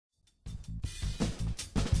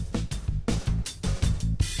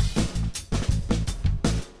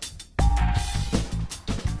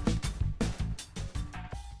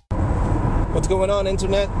going on,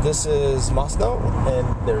 internet? This is Mosno, and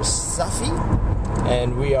there's Sahffi,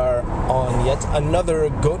 and we are on yet another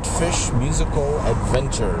goatFISH musical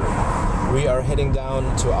adventure. We are heading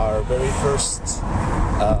down to our very first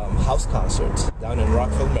house concert down in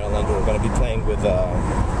Rockville, Maryland. We're going to be playing with,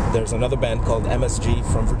 there's another band called MSG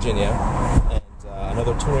from Virginia, and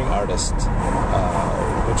another touring artist,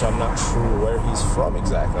 which I'm not sure where he's from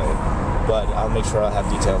exactly, but I'll make sure I'll have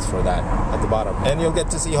details for that at the bottom. And you'll get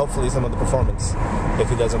to see, hopefully, some of the performance, if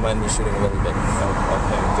he doesn't mind me shooting a little bit of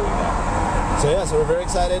him doing that. So yeah, so we're very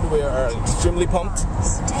excited. We are extremely pumped.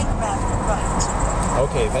 Take a right.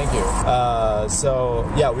 Okay, thank you. So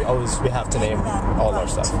yeah, we have to name all our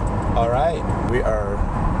stuff. All right, we are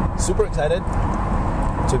super excited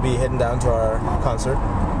to be heading down to our concert.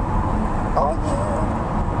 Oh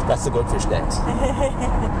yeah, that's the goatFISH dance.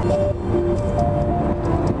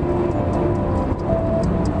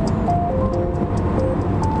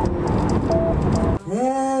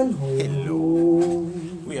 Hello.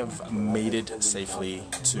 We have made it safely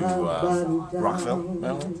to Rockville,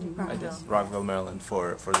 Maryland. I guess Rockville, Maryland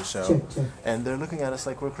for the show, and they're looking at us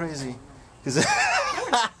like we're crazy because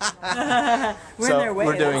we're in their way.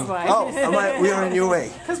 We're doing. We are in your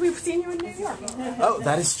way. Because we've seen you in New York. Oh,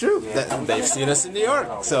 that is true. They've seen us in New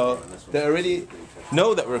York, so they already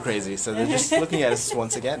know that we're crazy. So they're just looking at us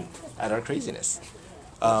once again at our craziness.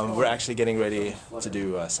 We're actually getting ready to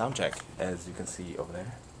do a sound check, as you can see over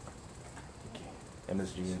there.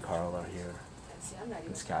 MSG and Karl are here.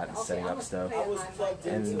 And Scott is setting up stuff.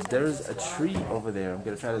 And there's a tree over there. I'm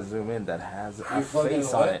going to try to zoom in that has a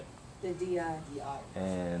face on it. The DI.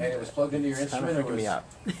 And it was plugged into your instrument. It's kind of freaking me out.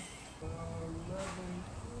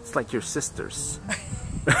 It's like your sister's.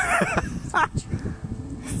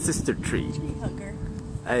 Sister tree.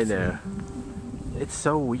 I know. It's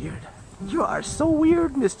so weird. You are so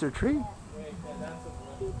weird, Mr. Tree.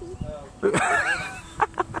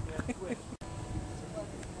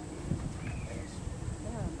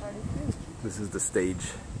 This is the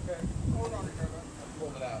stage.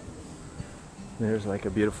 There's like a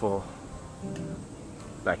beautiful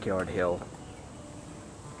backyard hill.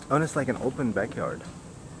 Oh, and it's like an open backyard.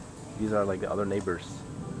 These are like the other neighbors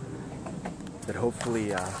that hopefully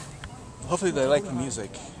they like the music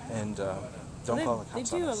and don't call the cops on us.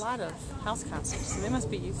 They do a lot of house concerts, so they must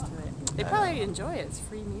be used to it. They probably enjoy it. It's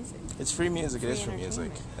free music. It's free music. It is free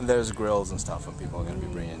music. And there's grills and stuff, and people are going to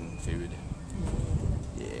be bringing food.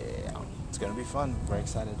 Yeah, it's going to be fun. Very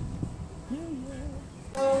excited.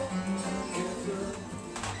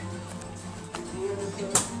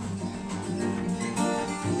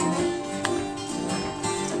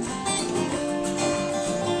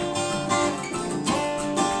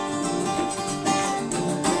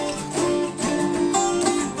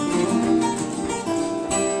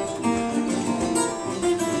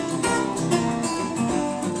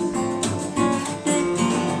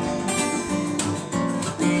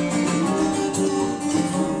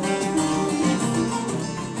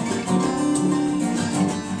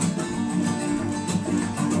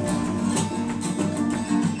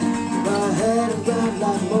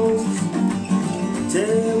 Tell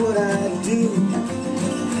you what I'd do.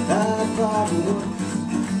 I'd probably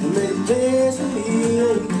would make a place for me.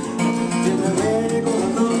 Tell me where you gonna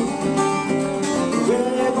go, where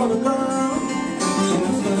you gonna go.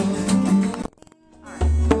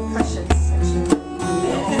 Percussion section.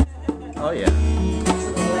 Oh yeah.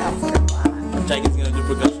 Jackie's gonna do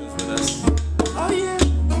percussions with us. Oh yeah.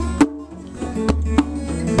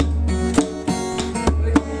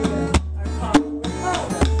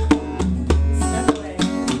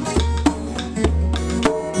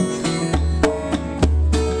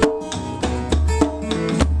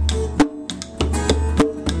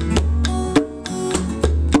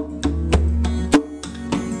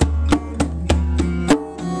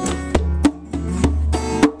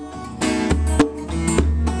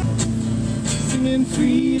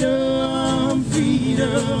 Freedom,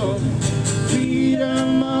 freedom,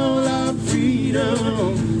 freedom, all our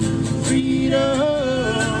freedom,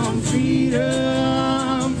 freedom,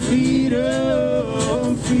 freedom,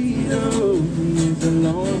 freedom, freedom is a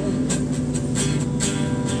long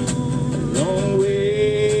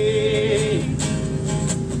way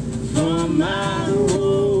from my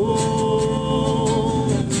home.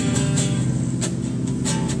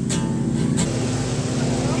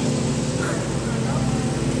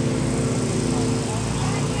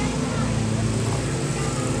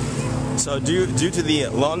 So due to the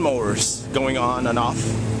lawnmowers going on and off,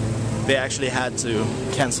 they actually had to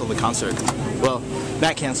cancel the concert. Well,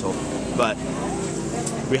 not cancel, but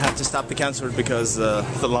we had to stop the concert because the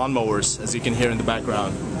lawnmowers, as you can hear in the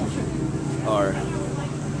background, are,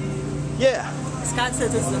 yeah, Scott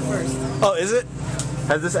said this is the first. Oh, is it?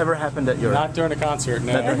 Has this ever happened at your... Not during a concert,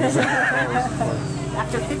 no.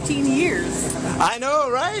 After 15 years. I know,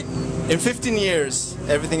 right? In 15 years,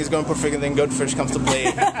 everything is going perfect, and then goatFISH comes to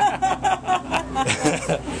play.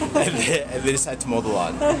 and they decide to mow the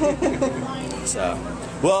lawn. So,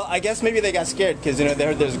 well, I guess maybe they got scared because, you know, they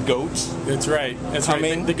heard there's goats. That's right. That's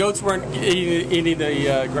coming. right. The goats weren't eating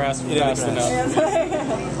the grass fast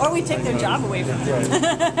enough. Or we take their job away from them.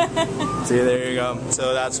 See, there you go.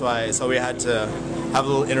 So that's why. So we had to have a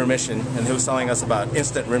little intermission, and he was telling us about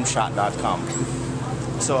instantrimshot.com.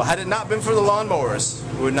 So had it not been for the lawnmowers,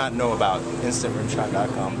 we would not know about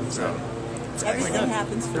instantrimshot.com. So Everything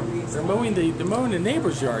happens for a reason. They're mowing the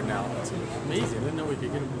neighbor's yard now. It's amazing. I didn't know we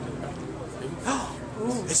could get them.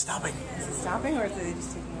 it's stopping. Is it stopping or is it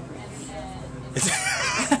just taking over?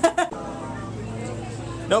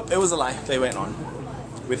 Nope, it was a lie. They went on.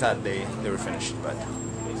 We thought they were finished, but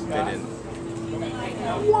they didn't.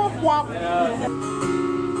 Womp womp.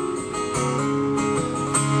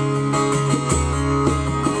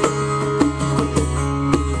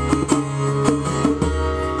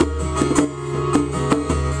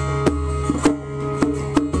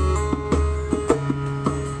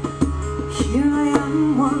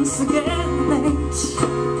 Once again, late,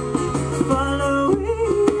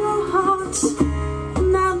 following your heart,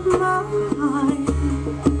 not mine.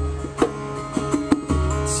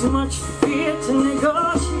 Too much fear to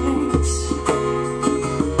negotiate,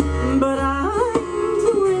 but I'm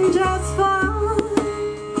doing just fine.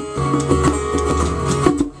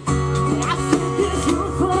 This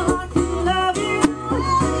youthful heart can love you,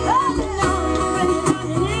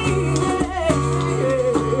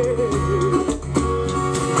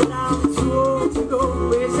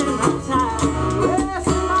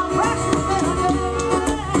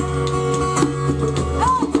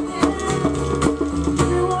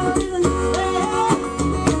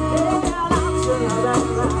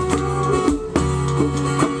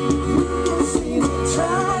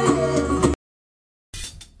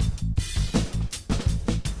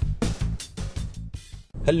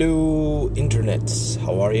 Hello, internets.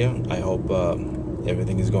 How are you? I hope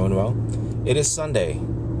everything is going well. It is Sunday,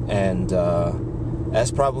 and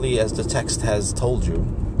as the text has told you,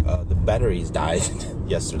 the batteries died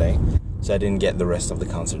yesterday, so I didn't get the rest of the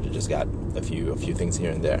concert. I just got a few things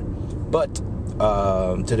here and there. But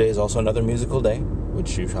today is also another musical day,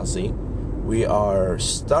 which you shall see. We are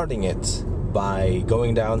starting it by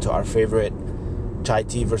going down to our favorite chai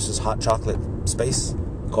tea versus hot chocolate space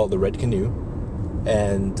called the Red Canoe.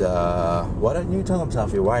 And why don't you tell them,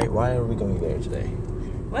 Sahffi, why are we going there today?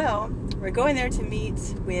 Well, we're going there to meet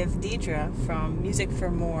with Deidre from Music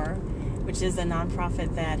for More, which is a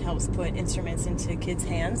nonprofit that helps put instruments into kids'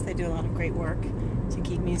 hands. They do a lot of great work to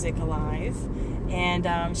keep music alive. And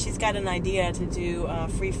she's got an idea to do a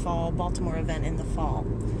free fall Baltimore event in the fall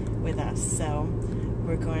with us. So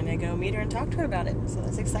we're going to go meet her and talk to her about it. So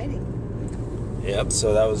that's exciting. Yep,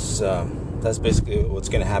 so that's basically what's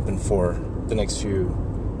going to happen for the next few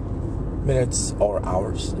minutes or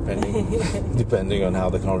hours, depending on how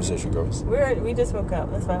the conversation goes. We just woke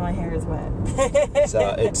up. That's why my hair is wet.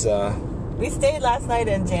 So we stayed last night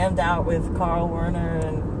and jammed out with Karl Werne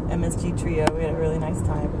and MSG Trio. We had a really nice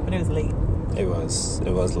time, but it was late. It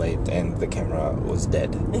was late, and the camera was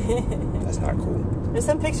dead. That's not cool. There's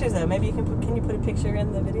some pictures though. Maybe can you put a picture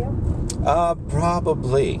in the video?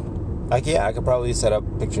 Probably. Like, yeah, I could probably set up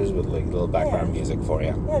pictures with like little background music for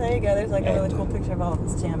you. Yeah, there you go. There's like a really cool picture of all of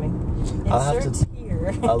us jamming. Insert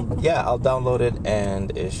here. I'll download it,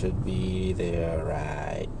 and it should be there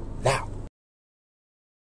right now.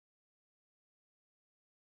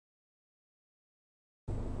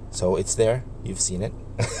 So it's there. You've seen it.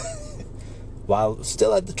 While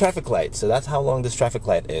still at the traffic light. So that's how long this traffic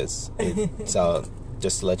light is. So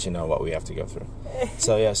just to let you know what we have to go through.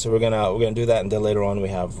 So yeah, so we're gonna do that, and then later on we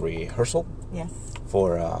have rehearsal. Yes.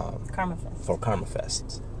 For Karma Fest. For Karma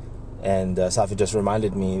Fest. And Sahffi just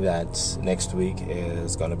reminded me that next week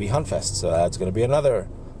is gonna be Hunt Fest, so that's gonna be another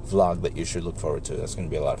vlog that you should look forward to. That's gonna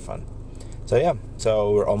be a lot of fun. So yeah, so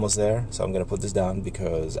we're almost there. So I'm gonna put this down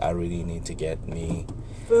because I really need to get me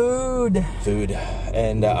food,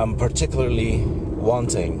 and I'm particularly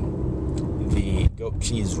wanting the goat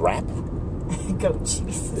cheese wrap. Goat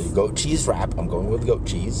cheese. The goat cheese wrap. I'm going with goat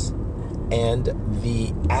cheese. And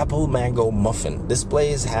the apple mango muffin. This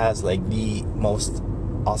place has like the most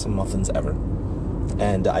awesome muffins ever.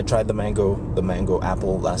 And I tried the mango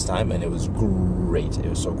apple last time, and it was great. It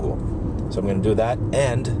was so cool. So I'm gonna do that,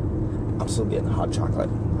 and I'm still getting hot chocolate.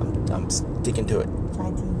 I'm sticking to it.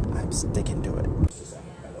 I'm sticking to it.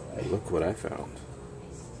 Look what I found.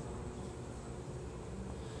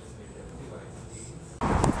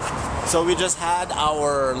 So we just had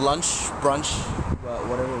our lunch, brunch,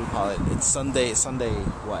 whatever we call it. It's Sunday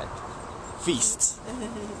what? Feast.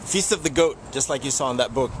 Feast of the Goat, just like you saw in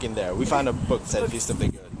that book in there. We found a book that said Feast of the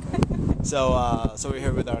Goat. So we're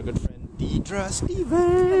here with our good friend Deidre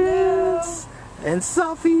Stevens and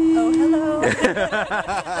Sahffi. Oh, hello.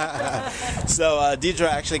 So Deidre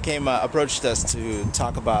actually approached us to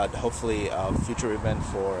talk about hopefully a future event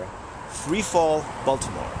for Free Fall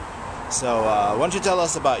Baltimore. So why don't you tell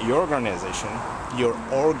us about your organization?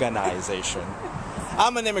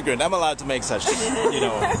 I'm an immigrant. I'm allowed to make such,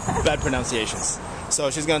 bad pronunciations.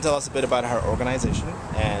 So she's going to tell us a bit about her organization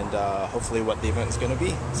and hopefully what the event is going to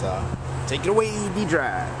be. So take it away,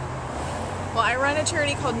 Deidre. Well, I run a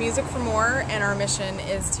charity called Music for More, and our mission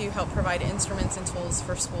is to help provide instruments and tools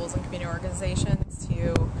for schools and community organizations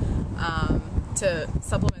to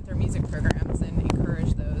supplement their music programs and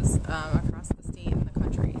encourage those across the state and the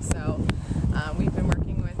country. So we've been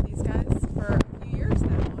working with these guys for a few years now,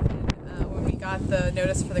 and when we got the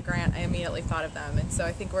notice for the grant, I immediately thought of them, and so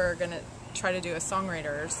I think we're going to try to do a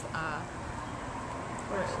songwriters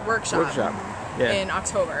workshop. Yeah. In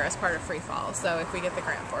October as part of Free Fall. So if we get the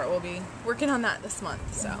grant for it, we'll be working on that this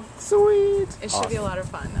month. So sweet. It should be a lot of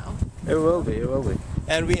fun, though. It will be. It will be.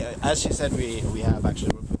 And we, as she said, we have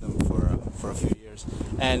actually worked with them for a few years,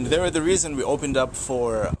 and they were the reason we opened up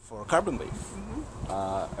for Carbon Leaf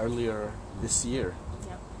earlier this year.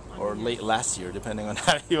 Or late last year, depending on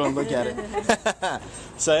how you want to look at it.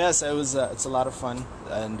 So yes, it's a lot of fun,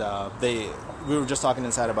 and we were just talking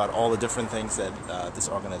inside about all the different things that this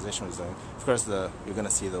organization was doing. Of course, you're going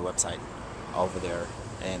to see the website over there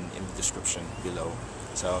and in the description below.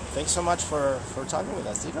 So thanks so much for talking with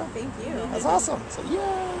us, Deidre. Thank you. That's awesome. So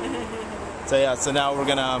yeah. So now we're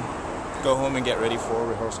gonna go home and get ready for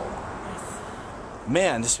rehearsal.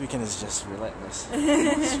 Man, this weekend is just relentless.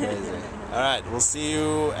 It's crazy. All right, we'll see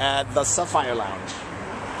you at the Sapphire Lounge.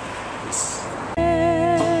 Peace.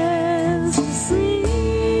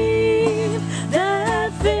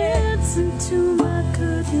 That fits into my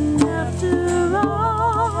curtain after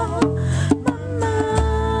all. My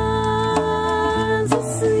mind's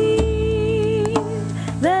asleep.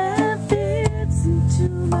 That fits into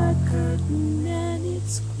my curtain and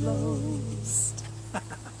it's closed.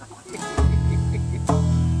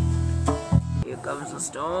 Here comes the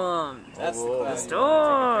storm. That's the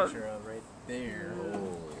storm. Picture of right there.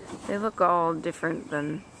 They look all different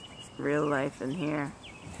than real life in here.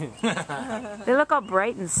 They look all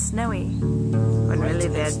bright and snowy, when really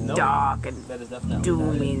they're dark and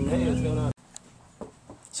dooming. Hey, what's going on?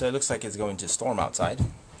 So it looks like it's going to storm outside.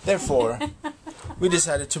 Therefore, we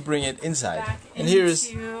decided to bring it inside. And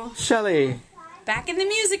here's Shelly. Back in the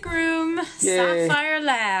music room, Yay. Sapphire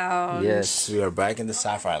Lounge. Yes, we are back in the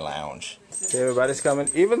Sapphire Lounge. Everybody's coming,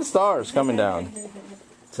 even the stars coming down.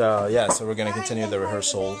 So yeah, so we're gonna continue the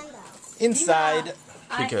rehearsal inside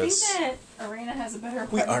because I think that Arena has a better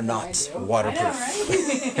we are not waterproof. I know,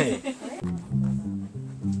 right? Hey.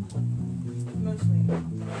 Mostly.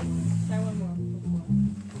 Try one more.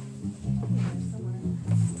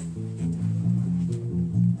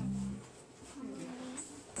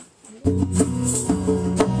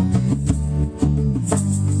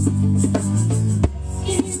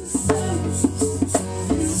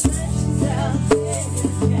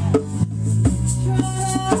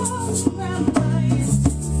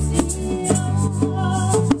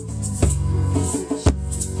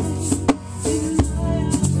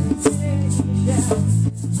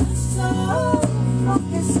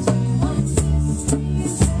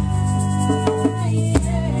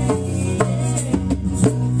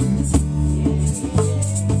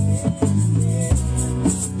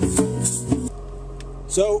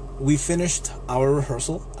 So we finished our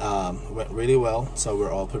rehearsal, went really well, so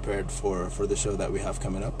we're all prepared for the show that we have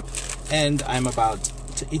coming up. And I'm about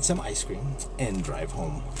to eat some ice cream and drive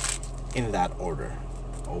home in that order.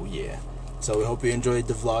 Oh yeah. So we hope you enjoyed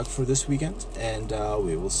the vlog for this weekend, and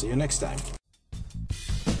we will see you next time.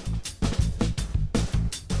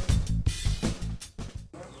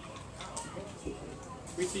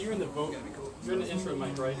 Rita, you're in the vote. You're in the intro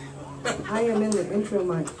mic, right? I am in the intro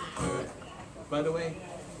mic. By the way,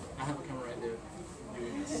 I have a camera right there.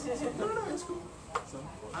 No, it's cool. So,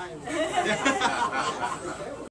 hi.